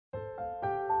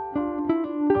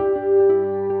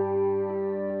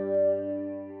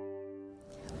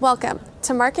Welcome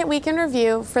to Market Week in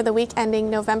Review for the week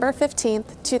ending November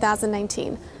 15th,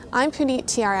 2019. I'm Puneet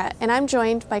Tiara, and I'm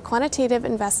joined by quantitative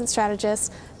investment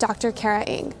strategist Dr. Kara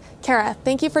Ng. Kara,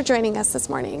 thank you for joining us this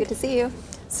morning. Good to see you.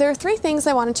 So there are three things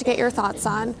I wanted to get your thoughts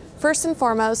on. First and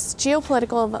foremost,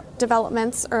 geopolitical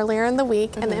developments earlier in the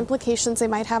week and the implications they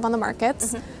might have on the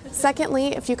markets.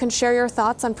 Secondly, if you can share your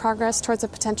thoughts on progress towards a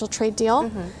potential trade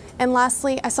deal. And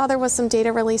lastly, I saw there was some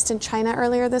data released in China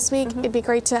earlier this week. It'd be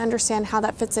great to understand how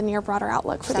that fits into your broader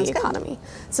outlook for the economy.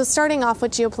 So starting off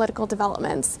with geopolitical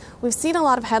developments, we've seen a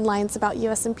lot of headlines about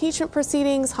U.S. impeachment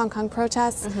proceedings, Hong Kong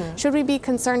protests. Should we be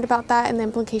concerned about that and the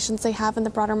implications they have in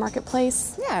the broader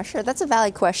marketplace? Yeah, sure. That's a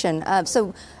valid question.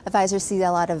 So advisors see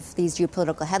a lot of these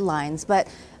geopolitical headlines, but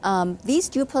these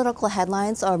geopolitical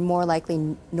headlines are more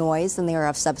likely noise than they are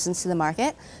of substance to the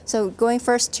market. So going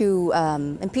first to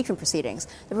impeachment proceedings.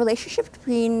 The relationship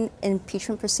between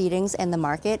impeachment proceedings and the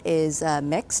market is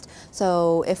mixed.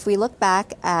 So if we look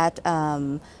back at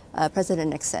President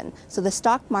Nixon. So the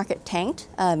stock market tanked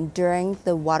during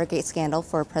the Watergate scandal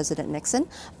for President Nixon,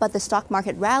 but the stock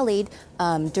market rallied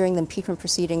during the impeachment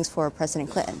proceedings for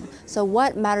President Clinton. So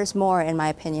what matters more, in my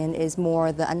opinion, is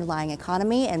more the underlying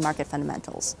economy and market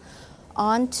fundamentals.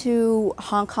 On to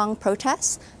Hong Kong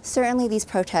protests. Certainly these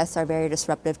protests are very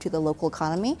disruptive to the local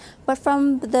economy, but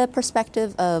from the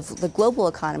perspective of the global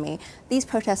economy, these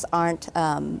protests aren't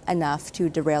enough to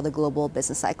derail the global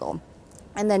business cycle.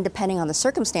 And then depending on the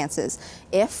circumstances,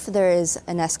 if there is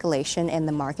an escalation and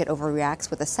the market overreacts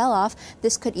with a sell-off,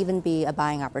 this could even be a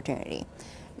buying opportunity.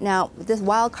 Now, this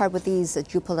wild card with these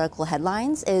geopolitical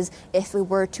headlines is if we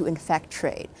were to infect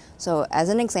trade. So as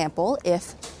an example,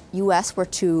 if U.S. were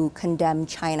to condemn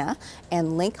China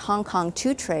and link Hong Kong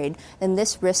to trade, then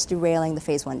this risks derailing the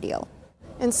Phase 1 deal.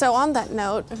 And so on that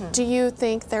note, do you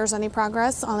think there's any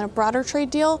progress on a broader trade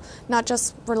deal, not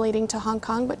just relating to Hong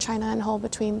Kong, but China and whole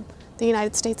between the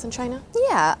United States and China?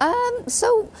 Yeah,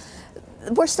 so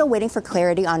we're still waiting for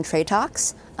clarity on trade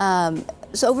talks.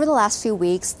 So over the last few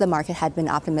weeks, the market had been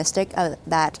optimistic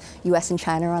that U.S. and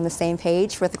China are on the same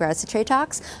page with regards to trade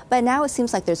talks, but now it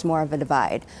seems like there's more of a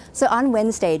divide. So on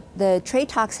Wednesday, the trade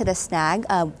talks hit a snag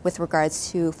with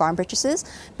regards to farm purchases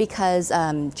because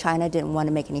China didn't want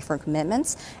to make any firm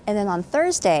commitments. And then on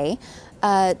Thursday,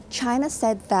 China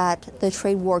said that the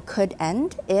trade war could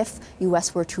end if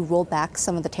U.S. were to roll back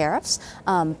some of the tariffs.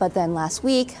 But then last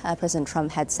week, President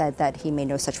Trump had said that he made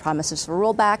no such promises for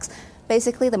rollbacks.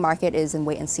 Basically, the market is in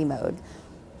wait-and-see mode.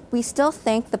 We still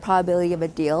think the probability of a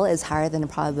deal is higher than the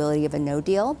probability of a no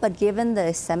deal, but given the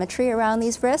asymmetry around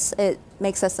these risks, it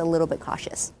makes us a little bit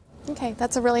cautious. Okay,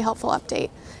 that's a really helpful update.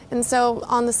 And so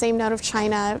on the same note of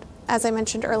China, as I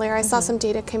mentioned earlier, I saw some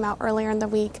data came out earlier in the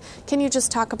week. Can you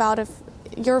just talk about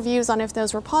your views on if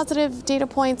those were positive data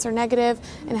points or negative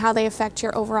and how they affect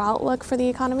your overall outlook for the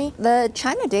economy? The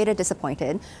China data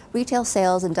disappointed. Retail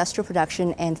sales, industrial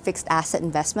production, and fixed asset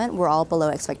investment were all below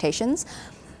expectations.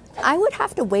 I would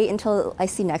have to wait until I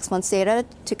see next month's data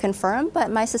to confirm,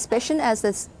 but my suspicion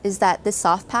is that this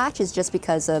soft patch is just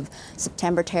because of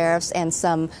September tariffs and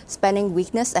some spending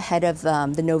weakness ahead of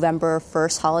the November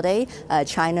 1st holiday,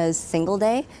 China's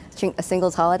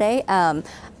Singles holiday.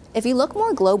 If you look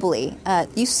more globally,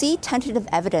 you see tentative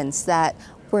evidence that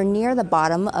we're near the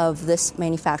bottom of this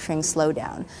manufacturing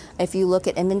slowdown. If you look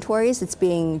at inventories, it's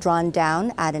being drawn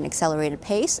down at an accelerated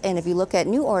pace. And if you look at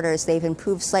new orders, they've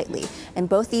improved slightly. And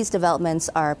both these developments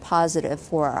are positive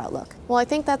for our outlook. Well, I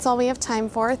think that's all we have time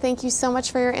for. Thank you so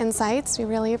much for your insights. We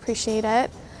really appreciate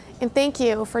it. And thank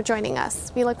you for joining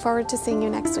us. We look forward to seeing you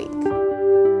next week.